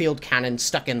 75mm field cannon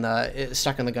stuck in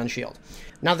the gun shield.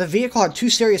 Now, the vehicle had 2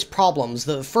 serious problems.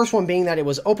 The first one being that it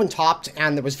was open-topped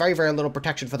and there was very, very little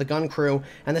protection for the gun crew,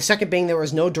 and the second being there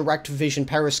was no direct vision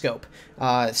periscope,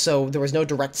 so there was no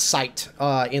direct sight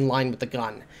in line with the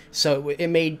gun. So it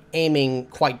made aiming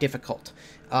quite difficult.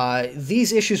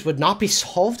 These issues would not be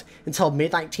solved until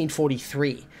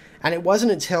mid-1943, and it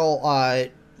wasn't until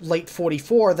late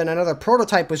 44 that another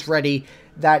prototype was ready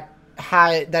that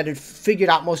had figured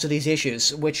out most of these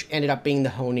issues, which ended up being the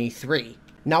Honi 3.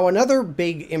 Now, another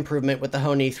big improvement with the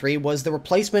Honi 3 was the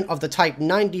replacement of the Type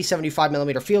 90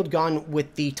 75mm field gun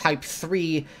with the Type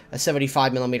 3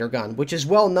 75mm gun, which is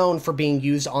well known for being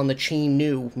used on the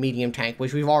Chi-Nu medium tank,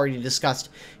 which we've already discussed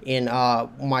in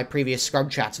my previous Scrub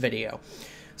Chats video.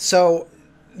 So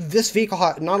this vehicle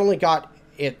not only got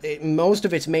most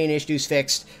of its main issues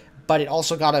fixed, but it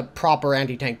also got a proper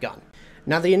anti-tank gun.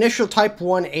 Now, the initial Type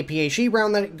 1 APHE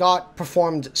round that it got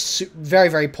performed very,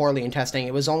 very poorly in testing.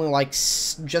 It was only like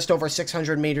just over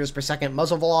 600 meters per second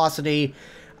muzzle velocity,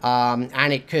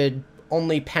 and it could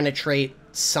only penetrate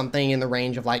something in the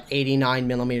range of like 89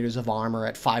 millimeters of armor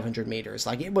at 500 meters.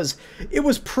 Like, it was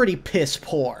pretty piss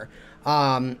poor.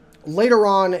 Later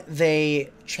on,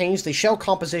 they changed the shell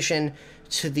composition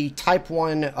to the Type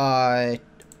 1, let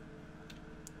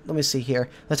me see here,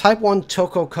 the Type 1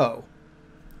 Tokoko,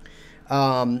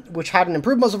 which had an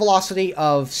improved muzzle velocity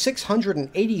of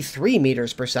 683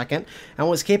 meters per second, and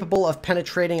was capable of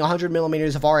penetrating 100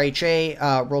 millimeters of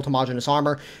RHA, rolled homogeneous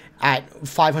armor, at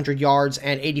 500 yards,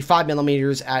 and 85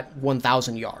 millimeters at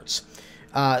 1,000 yards.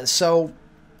 So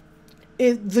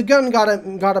the gun got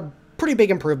a pretty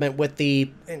big improvement with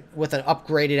an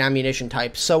upgraded ammunition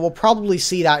type. So we'll probably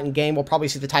see that in game. We'll probably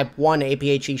see the Type 1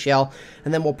 APHE shell,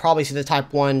 and then we'll probably see the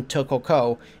Type 1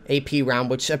 Tokoko AP round,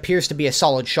 which appears to be a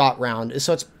solid shot round.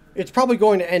 So it's probably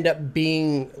going to end up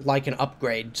being like an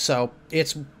upgrade. So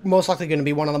it's most likely going to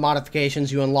be one of the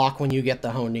modifications you unlock when you get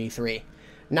the Hone E3.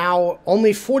 Now,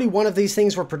 only 41 of these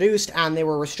things were produced, and they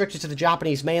were restricted to the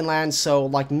Japanese mainland, so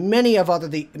like many of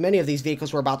these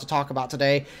vehicles we're about to talk about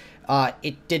today,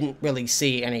 it didn't really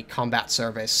see any combat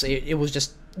service. It was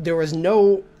just, there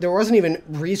wasn't even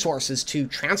resources to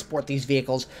transport these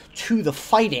vehicles to the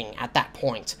fighting at that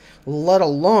point, let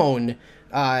alone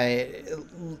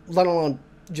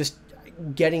just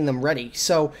getting them ready.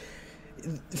 So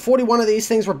 41 of these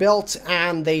things were built,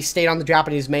 and they stayed on the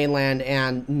Japanese mainland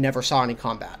and never saw any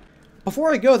combat.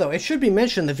 Before I go, though, it should be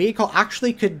mentioned the vehicle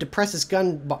actually could depress its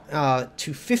gun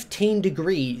to 15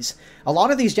 degrees. A lot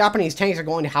of these Japanese tanks are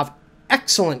going to have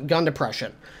excellent gun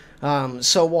depression.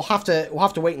 So we'll have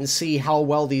to wait and see how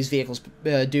well these vehicles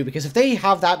do, because if they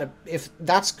have that, if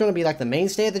that's going to be like the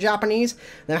mainstay of the Japanese,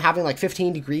 then having like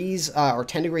 15 degrees or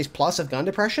 10 degrees plus of gun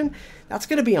depression, that's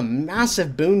going to be a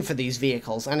massive boon for these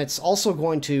vehicles, and it's also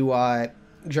going to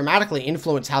dramatically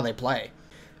influence how they play.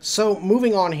 So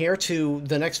moving on here to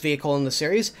the next vehicle in the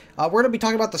series, we're going to be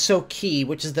talking about the Soki,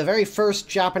 which is the very first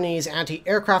Japanese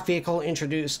anti-aircraft vehicle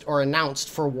introduced or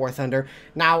announced for War Thunder.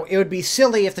 Now, it would be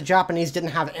silly if the Japanese didn't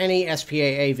have any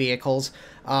SPAA vehicles.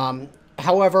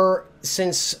 However,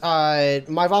 since my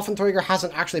Waffenträger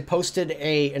hasn't actually posted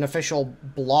an official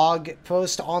blog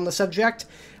post on the subject,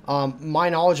 my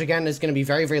knowledge, again, is going to be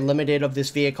very, very limited of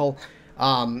this vehicle.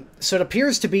 So it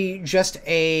appears to be just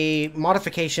a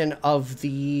modification of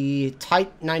the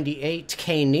Type 98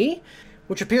 K-knee,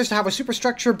 which appears to have a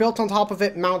superstructure built on top of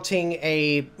it, mounting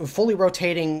a fully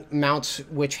rotating mount,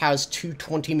 which has two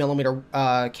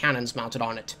 20mm cannons mounted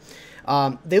on it.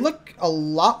 They look a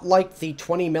lot like the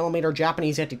 20mm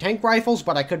Japanese anti-tank rifles,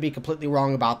 but I could be completely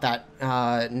wrong about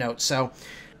that note. So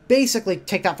basically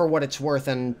take that for what it's worth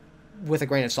and with a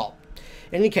grain of salt.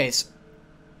 In any case,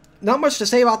 not much to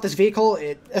say about this vehicle.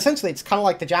 Essentially, it's kind of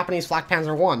like the Japanese Flak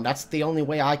Panzer I. That's the only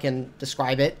way I can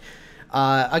describe it.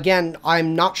 Again,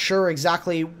 I'm not sure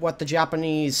exactly what the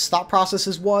Japanese thought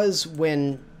processes was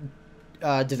when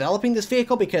developing this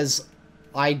vehicle, because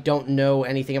I don't know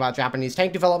anything about Japanese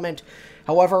tank development.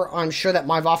 However, I'm sure that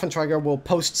my Waffenträger will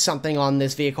post something on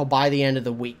this vehicle by the end of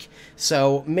the week.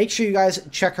 So make sure you guys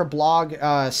check her blog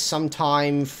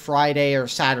sometime Friday or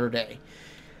Saturday.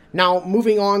 Now,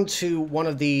 moving on to one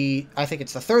of the, I think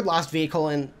it's the third last vehicle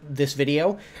in this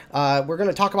video, we're going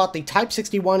to talk about the Type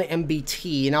 61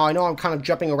 MBT. Now, I know I'm kind of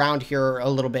jumping around here a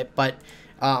little bit, but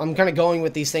I'm kind of going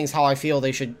with these things how I feel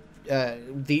they should,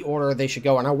 the order they should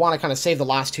go, and I want to kind of save the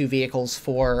last two vehicles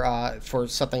for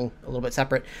something a little bit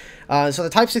separate. So the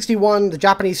Type 61, the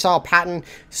Japanese-style patent,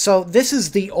 so this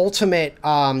is the ultimate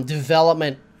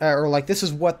development, or like this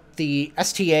is what the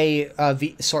STA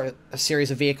series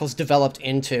of vehicles developed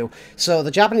into. So the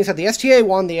Japanese had the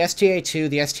STA-1, the STA-2,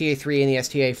 the STA-3, and the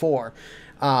STA-4.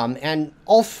 And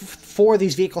all four of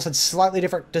these vehicles had slightly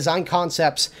different design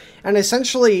concepts, and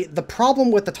essentially the problem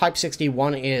with the Type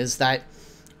 61 is that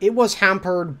it was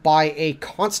hampered by a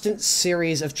constant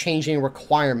series of changing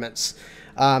requirements.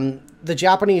 The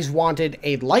Japanese wanted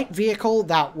a light vehicle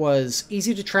that was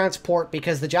easy to transport,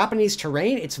 because the Japanese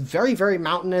terrain, it's very, very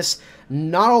mountainous,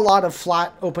 not a lot of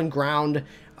flat, open ground,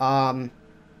 and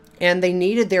they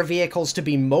needed their vehicles to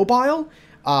be mobile,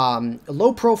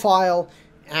 low profile,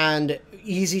 and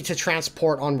easy to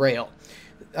transport on rail,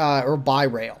 or by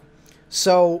rail.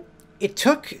 So it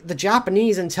took the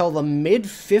Japanese until the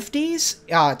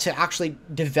mid-50s to actually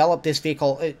develop this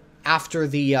vehicle after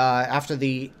the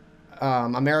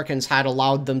Americans had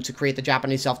allowed them to create the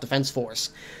Japanese Self-Defense Force.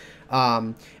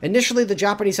 Initially, the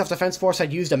Japanese Self-Defense Force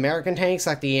had used American tanks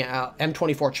like the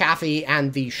M24 Chaffee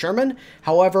and the Sherman.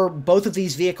 However, both of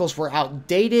these vehicles were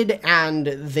outdated, and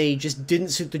they just didn't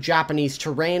suit the Japanese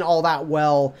terrain all that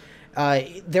well.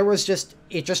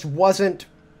 It just wasn't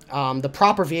the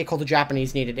proper vehicle the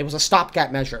Japanese needed. It was a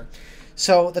stopgap measure.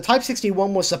 So the Type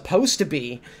 61 was supposed to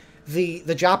be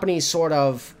the Japanese sort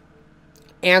of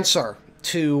answer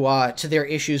to their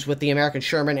issues with the American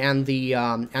Sherman and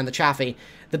the Chaffee.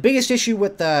 The biggest issue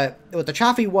with the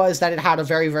Chaffee was that it had a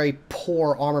very, very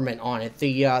poor armament on it.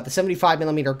 The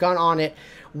 75mm gun on it,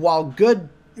 while good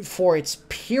for its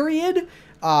period,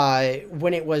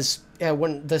 when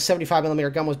the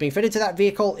 75mm gun was being fitted to that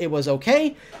vehicle, it was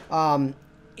okay.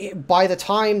 by the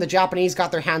time the Japanese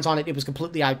got their hands on it, it was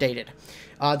completely outdated.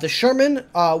 The Sherman,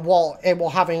 while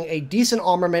having a decent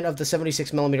armament of the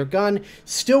 76mm gun,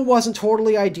 still wasn't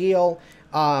totally ideal.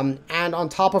 And on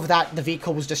top of that, the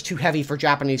vehicle was just too heavy for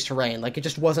Japanese terrain. Like,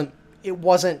 it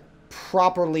wasn't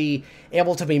properly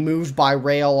able to be moved by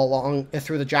rail along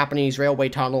through the Japanese railway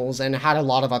tunnels, and had a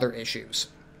lot of other issues.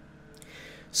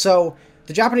 So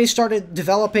the Japanese started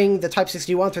developing the Type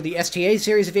 61 through the STA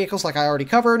series of vehicles, like I already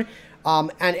covered.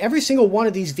 And every single one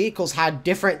of these vehicles had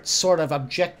different sort of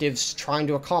objectives trying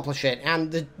to accomplish it.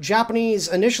 And the Japanese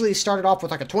initially started off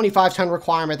with like a 25-ton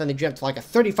requirement, then they jumped to like a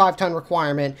 35-ton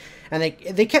requirement, and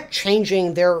they kept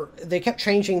changing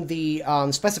the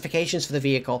specifications for the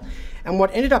vehicle. And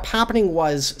what ended up happening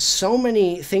was so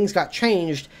many things got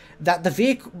changed that the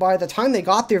vehicle, by the time they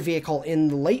got their vehicle in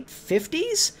the late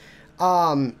 50s,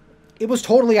 it was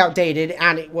totally outdated,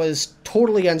 and it was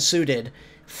totally unsuited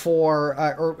for,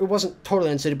 or it wasn't totally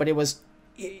unsuited, but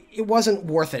it wasn't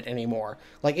worth it anymore.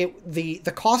 Like,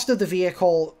 the cost of the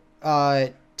vehicle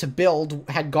to build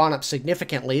had gone up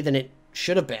significantly than it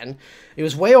should have been. It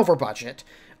was way over budget.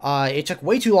 It took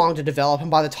way too long to develop,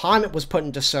 and by the time it was put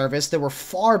into service, there were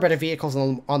far better vehicles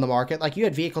on the market. Like, you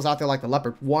had vehicles out there like the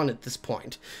Leopard 1 at this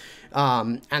point,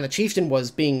 and the Chieftain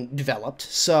was being developed.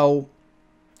 So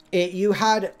you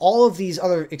had all of these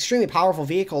other extremely powerful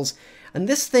vehicles, and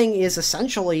this thing is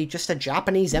essentially just a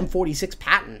Japanese M46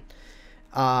 patent.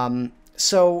 And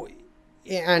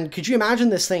could you imagine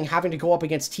this thing having to go up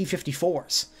against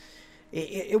T-54s?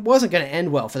 It wasn't going to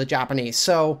end well for the Japanese.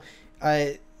 So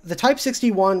the Type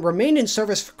 61 remained in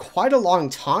service for quite a long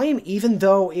time, even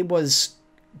though it was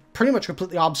pretty much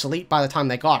completely obsolete by the time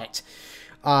they got it.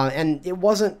 And it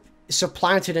wasn't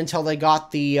supplanted until they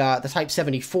got the Type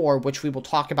 74, which we will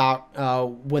talk about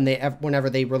whenever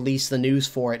they release the news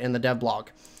for it in the Devblog.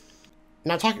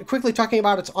 Now, quickly talking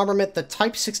about its armament, the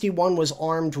Type 61 was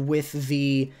armed with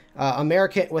a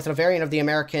variant of the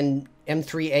American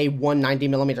M3A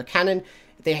 190mm cannon.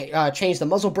 They changed the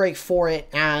muzzle brake for it,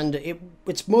 and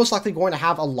it's most likely going to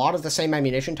have a lot of the same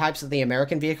ammunition types that the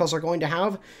American vehicles are going to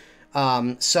have.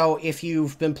 So if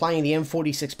you've been playing the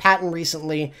M46 patent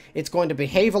recently, it's going to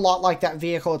behave a lot like that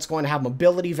vehicle. It's going to have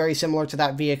mobility very similar to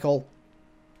that vehicle.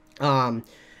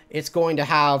 It's going to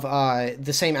have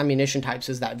the same ammunition types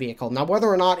as that vehicle. Now, whether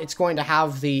or not it's going to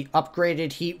have the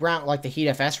upgraded heat round, like the Heat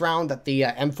FS round that the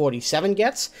M47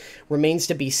 gets, remains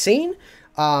to be seen.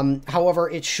 However,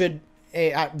 it should,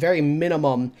 at very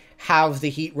minimum, have the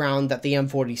heat round that the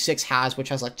M46 has, which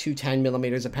has like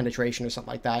 210mm of penetration or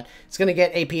something like that. It's going to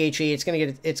get APHE, it's going to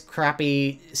get its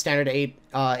crappy standard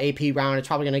AP round, it's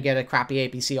probably going to get a crappy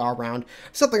APCR round,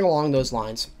 something along those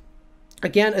lines.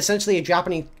 Again, essentially a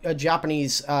Japanese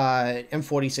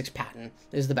M46 patent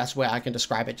is the best way I can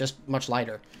describe it, just much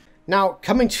lighter. Now,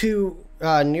 coming to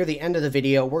near the end of the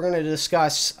video, we're going to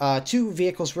discuss two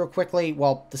vehicles real quickly.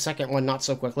 Well, the second one not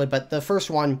so quickly, but the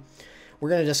first one we're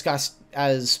going to discuss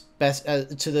to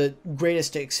the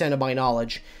greatest extent of my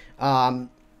knowledge. And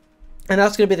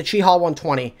that's going to be the Chiha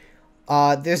 120.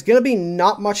 There's going to be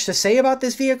not much to say about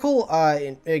this vehicle,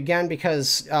 again,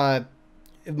 because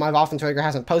my Waffenträger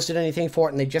hasn't posted anything for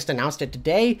it, and they just announced it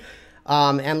today.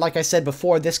 And like I said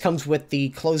before, this comes with the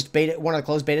closed beta, one of the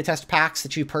closed beta test packs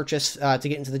that you purchase to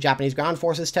get into the Japanese ground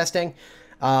forces testing.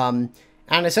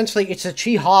 And essentially, it's a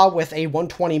Chiha with a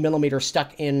 120mm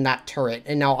stuck in that turret.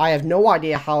 And now, I have no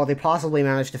idea how they possibly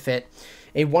managed to fit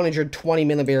a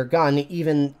 120mm gun,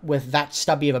 even with that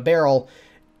stubby of a barrel,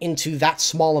 into that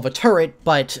small of a turret.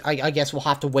 But I guess we'll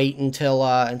have to wait until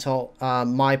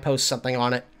Mai posts something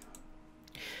on it.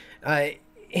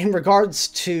 In regards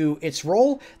to its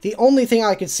role, the only thing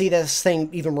I could see this thing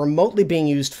even remotely being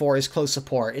used for is close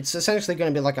support. It's essentially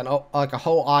going to be like a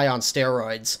Ho-I on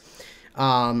steroids.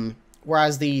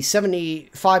 Whereas the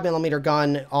 75mm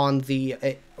gun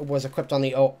was equipped on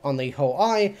the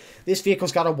Ho-I, this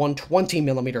vehicle's got a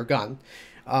 120mm gun.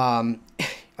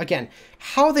 Again,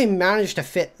 how they managed to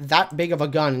fit that big of a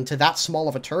gun into that small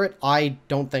of a turret, I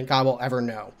don't think I will ever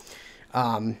know.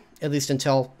 At least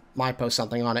until Mai posts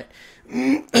something on it.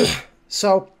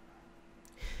 So,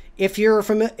 if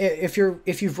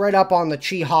you've read up on the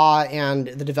Chiha and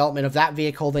the development of that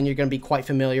vehicle, then you're going to be quite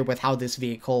familiar with how this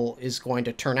vehicle is going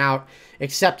to turn out,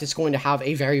 except it's going to have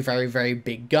a very, very, very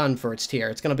big gun for its tier.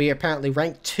 It's going to be apparently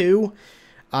rank 2.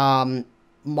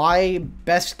 My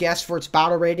best guess for its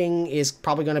battle rating is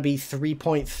probably going to be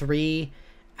 3.3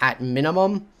 at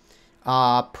minimum.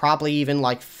 Probably even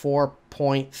like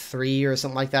 4.3 or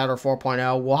something like that, or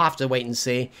 4.0. We'll have to wait and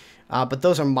see. But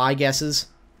those are my guesses.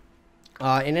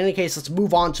 In any case, let's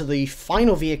move on to the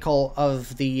final vehicle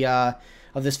of the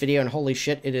of this video, and holy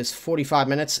shit, it is 45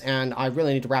 minutes, and I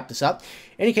really need to wrap this up.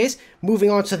 In any case, moving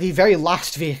on to the very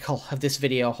last vehicle of this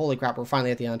video. Holy crap, we're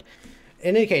finally at the end.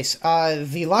 In any case,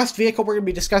 the last vehicle we're going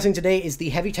to be discussing today is the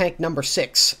Heavy Tank number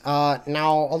 6.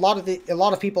 Now, a lot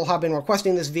of people have been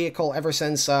requesting this vehicle ever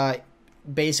since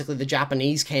basically the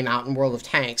Japanese came out in World of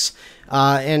Tanks,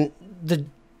 and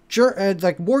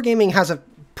like Wargaming has a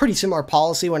pretty similar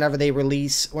policy whenever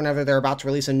they're about to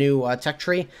release a new tech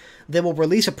tree. They will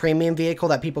release a premium vehicle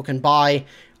that people can buy,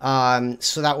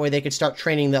 so that way they could start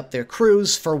training up their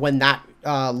crews for when that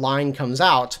line comes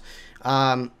out.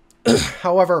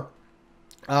 However,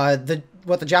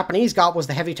 what the Japanese got was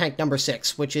the Heavy Tank number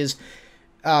 6, which is,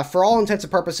 for all intents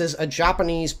and purposes, a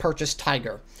Japanese purchased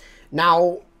Tiger.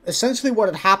 Now, essentially what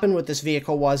had happened with this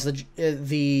vehicle was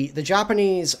the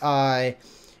Japanese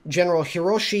General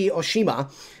Hiroshi Oshima,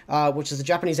 which is the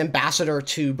Japanese ambassador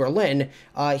to Berlin,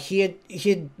 he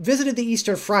had visited the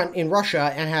Eastern Front in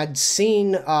Russia and had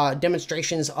seen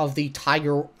demonstrations of the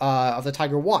Tiger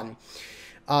 1.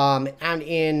 And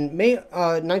in May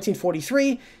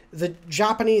 1943, the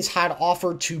Japanese had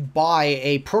offered to buy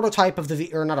a prototype of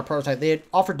or not a prototype, they had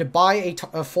offered to buy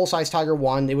a full-size Tiger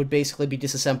 1. It would basically be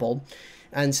disassembled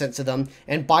and sent to them,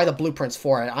 and buy the blueprints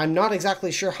for it. I'm not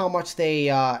exactly sure how much they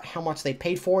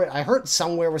paid for it. I heard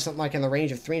somewhere was something like in the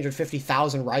range of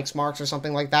 350,000 Reichsmarks or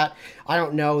something like that. I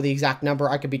don't know the exact number.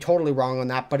 I could be totally wrong on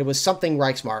that, but it was something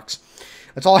Reichsmarks.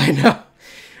 That's all I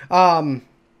know.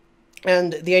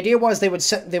 And the idea was they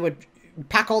would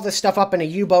pack all this stuff up in a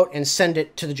U-boat and send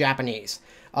it to the Japanese.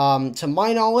 To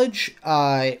my knowledge,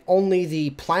 only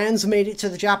the plans made it to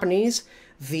the Japanese.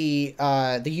 The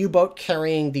U-boat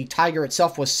carrying the Tiger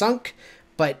itself was sunk,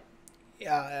 but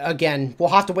again, we'll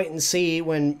have to wait and see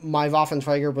when my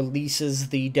Waffenträger releases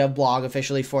the devblog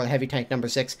officially for the Heavy Tank number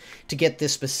 6 to get the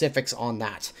specifics on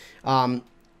that.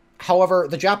 However,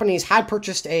 the Japanese had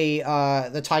purchased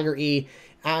the Tiger E,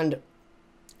 and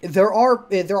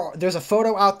there's a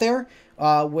photo out there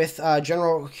with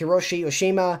General Hiroshi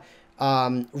Oshima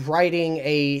riding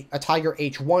a Tiger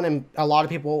H1, and a lot of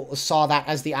people saw that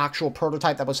as the actual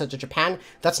prototype that was sent to Japan.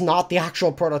 That's not the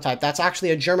actual prototype. That's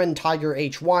actually a German Tiger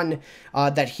H1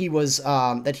 that he was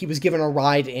given a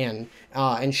ride in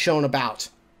and shown about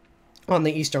on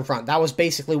the Eastern Front. That was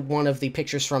basically one of the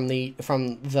pictures from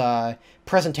the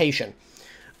presentation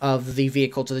of the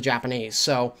vehicle to the Japanese.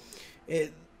 So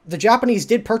the Japanese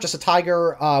did purchase a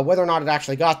Tiger. Whether or not it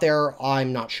actually got there,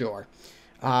 I'm not sure.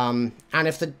 And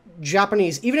if the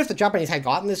Japanese, even if the Japanese had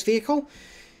gotten this vehicle,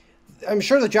 I'm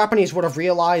sure the Japanese would have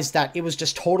realized that it was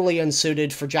just totally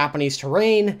unsuited for Japanese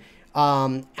terrain,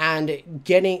 and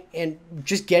getting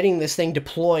this thing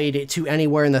deployed to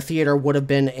anywhere in the theater would have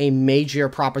been a major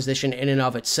proposition in and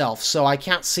of itself. So I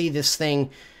can't see this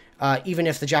thing, even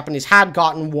if the Japanese had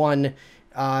gotten one,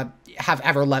 have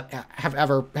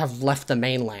left the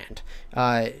mainland.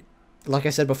 Like I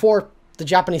said before, the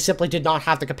Japanese simply did not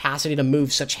have the capacity to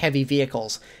move such heavy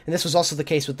vehicles. And this was also the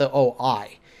case with the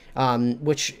OI,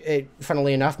 which,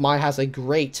 funnily enough, Mai has a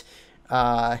great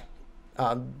blog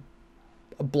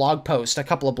post, a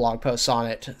couple of blog posts on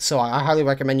it. So I highly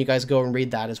recommend you guys go and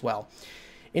read that as well.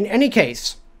 In any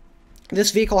case, this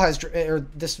vehicle has, or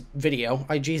this video,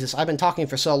 Jesus, I've been talking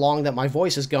for so long that my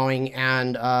voice is going,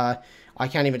 and I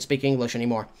can't even speak English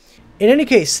anymore. In any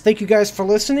case, thank you guys for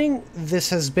listening.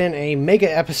 This has been a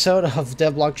mega episode of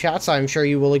Devblog Chats, I'm sure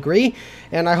you will agree,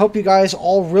 and I hope you guys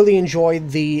all really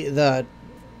enjoyed the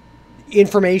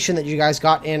information that you guys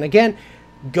got. And again,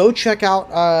 go check out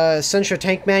Sensha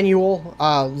Tank Manual,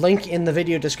 link in the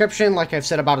video description, like I've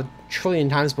said about 1 trillion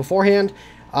times beforehand.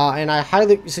 And I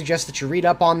highly suggest that you read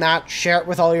up on that, share it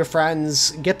with all your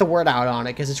friends, get the word out on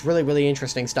it, because it's really, really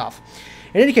interesting stuff.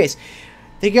 In any case,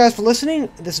 thank you guys for listening.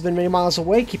 This has been Many Miles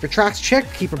Away. Keep your tracks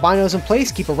checked, keep your binos in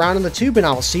place, keep around in the tube, and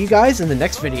I will see you guys in the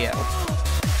next video.